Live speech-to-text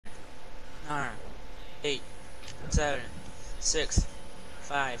7, 6,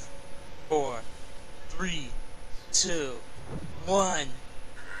 5, 4, 3, 2, 1.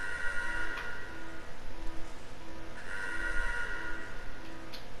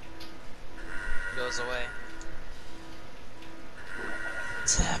 Goes away.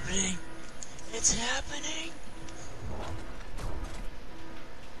 It's happening. It's happening.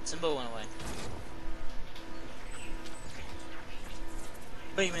 Symbol went away.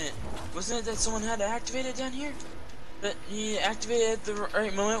 Wait a minute. Wasn't it that someone had to activate it down here? That you activated it at the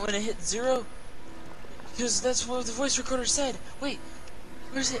right moment when it hit 0? Because that's what the voice recorder said. Wait.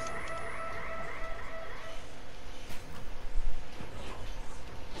 Where's it?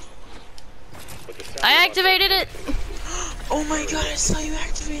 I activated it! Oh my god, I saw you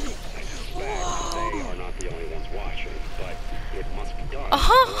activate it! Whoa! They are not the only ones watching, but it must be done. I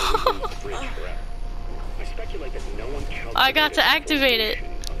speculate that no one I got to activate it.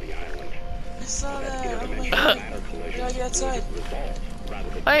 I saw that. Oh my god. I gotta get outside.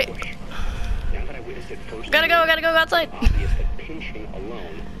 Wait. Gotta go outside.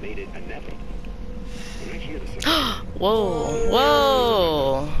 Whoa,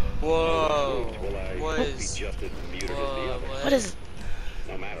 whoa. Whoa. What is?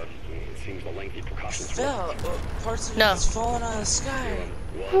 No matter. It seems the lengthy precautions Fell. Parts of No. it's falling out of the sky.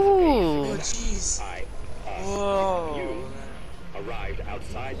 Ooh. Oh jeez. Whoa. arrived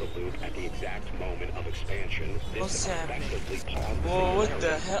outside the loop at the exact moment of expansion. What's happening? Whoa, what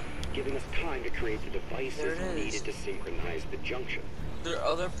the hell? Giving us time to create the devices needed to synchronize the junction. There are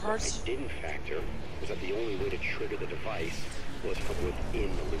other parts? What I didn't factor was that the only way to trigger the device was from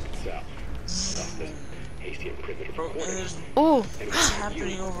within the loop itself. Thus, this hasty and primitive recording. Ooh. It's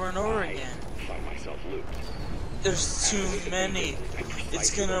happening over and over again. Find myself looped. There's too many. It's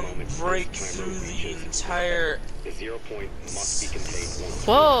gonna break through the entire. The 0 point must be contained once.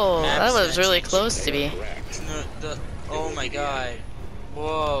 Whoa, that was really close to me. Oh my god.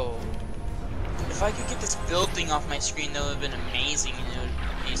 Whoa. If I could get this building off my screen, that would have been amazing, and it would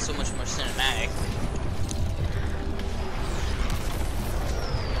be so much more cinematic.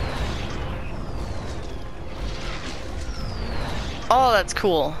 Oh, that's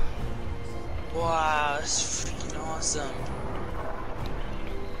cool. Wow, that's freaking awesome.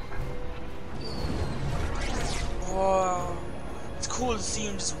 Whoa. It's cool to see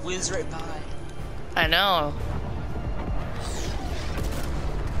him just whiz right by. I know.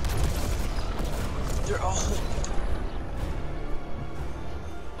 They're all...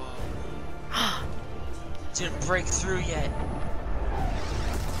 Didn't break through yet.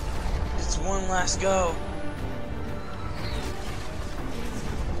 It's one last go.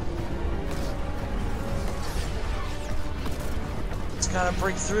 It's gotta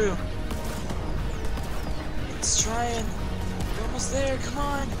break through. It's trying. You're almost there, come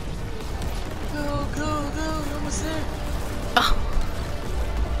on. Go, go, go, you're almost there. Oh.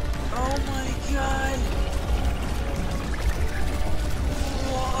 Oh my god.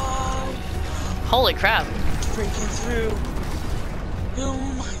 Whoa. Holy crap. It's breaking through. Oh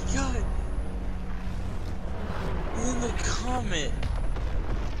my god. And then the comet.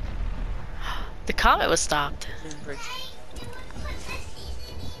 The comet was stopped. Didn't break.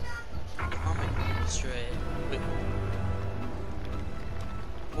 Comet destroyed.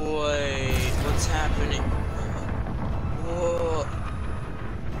 Wait, what's happening? Whoa.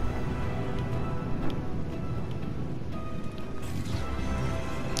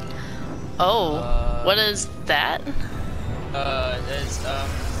 Oh, what is that?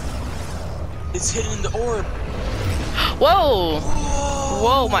 It's hitting the orb. Whoa!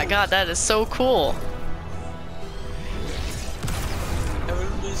 Whoa, my god, that is so cool.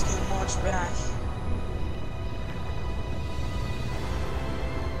 Everybody's getting launched back.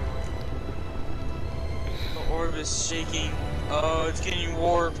 The orb is shaking. Oh, it's getting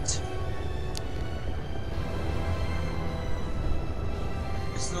warped.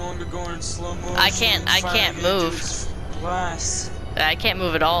 It's no longer going in slow motion. I can't move. Blast. I can't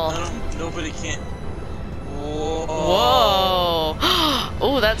move at all. Nobody can. Whoa. Whoa.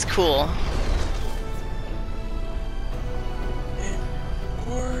 Oh, that's cool. It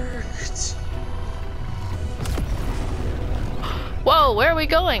worked. Whoa, where are we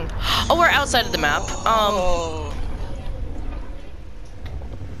going? Oh, we're outside of the map. Whoa,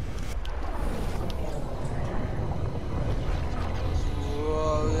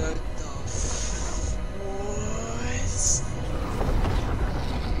 what the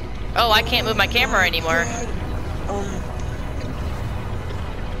what? Oh, I can't move my camera anymore. God.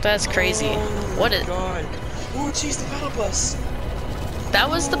 That's crazy. Oh What is? God. Oh, jeez, the battle bus. That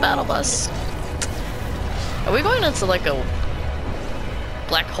was the battle bus. Are we going into like a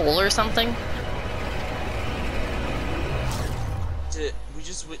black hole or something? we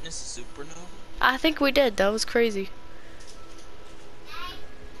just witness a supernova? I think we did. That was crazy.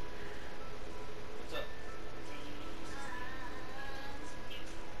 What's up?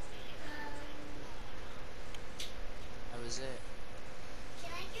 That was it.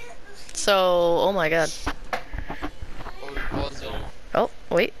 So, oh my god. Or was it? Oh,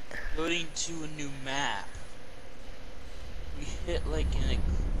 wait. Loading to a new map. We hit like in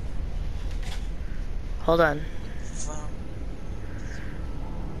Hold on.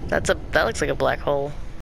 a That looks like a black hole.